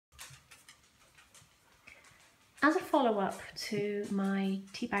As a follow-up to my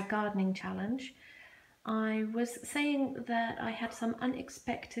teabag gardening challenge, I was saying that I had some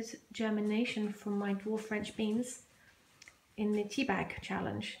unexpected germination from my dwarf French beans in the teabag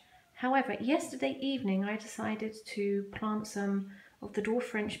challenge. However, yesterday evening I decided to plant some of the dwarf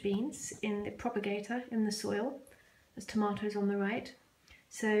French beans in the propagator in the soil. There's tomatoes on the right.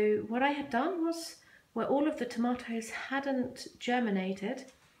 So what I had done was, where all of the tomatoes hadn't germinated,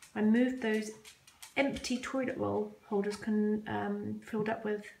 I moved those empty toilet roll holders filled up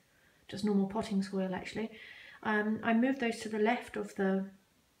with just normal potting soil actually. I moved those to the left of the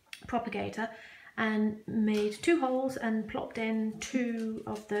propagator and made 2 holes and plopped in 2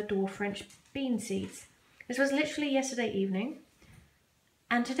 of the dwarf French bean seeds. This was literally yesterday evening,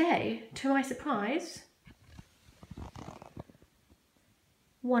 and today, to my surprise,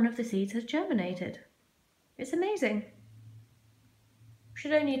 one of the seeds has germinated. It's amazing.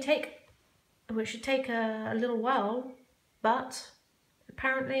 It should take a little while, but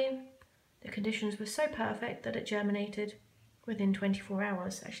apparently the conditions were so perfect that it germinated within 24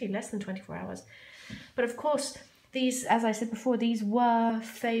 hours, actually less than 24 hours. But of course, these, as I said before, these were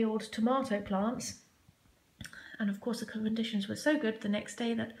failed tomato plants. And of course the conditions were so good the next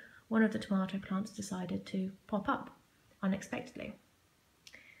day that one of the tomato plants decided to pop up unexpectedly.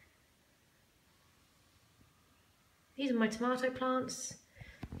 These are my tomato plants.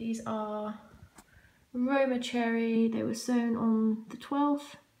 These are Roma cherry. They were sown on the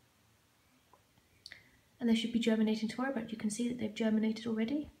 12th. And they should be germinating tomorrow, but you can see that they've germinated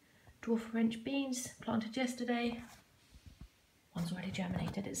already. Dwarf French beans, planted yesterday. One's already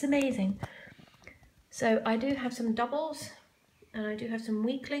germinated. It's amazing. So I do have some doubles, and I do have some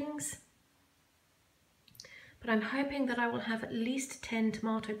weaklings. But I'm hoping that I will have at least 10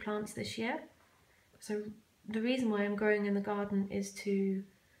 tomato plants this year. So the reason why I'm growing in the garden is to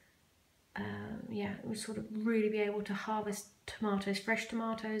sort of really be able to harvest tomatoes, fresh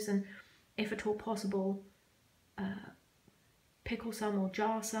tomatoes, and if at all possible, pickle some or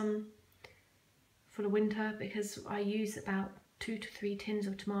jar some for the winter, because I use about 2 to 3 tins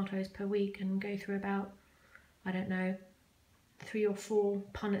of tomatoes per week and go through about, I don't know, 3 or 4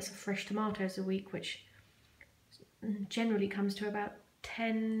 punnets of fresh tomatoes a week, which generally comes to about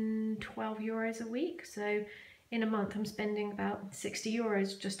 10, 12 euros a week. So in a month I'm spending about 60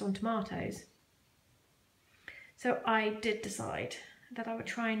 euros just on tomatoes. So I did decide that I would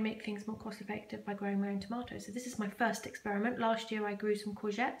try and make things more cost effective by growing my own tomatoes. So this is my first experiment. Last year I grew some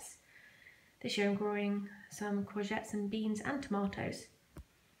courgettes. This year I'm growing some courgettes and beans and tomatoes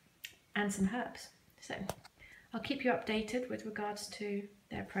and some herbs. So I'll keep you updated with regards to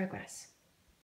their progress.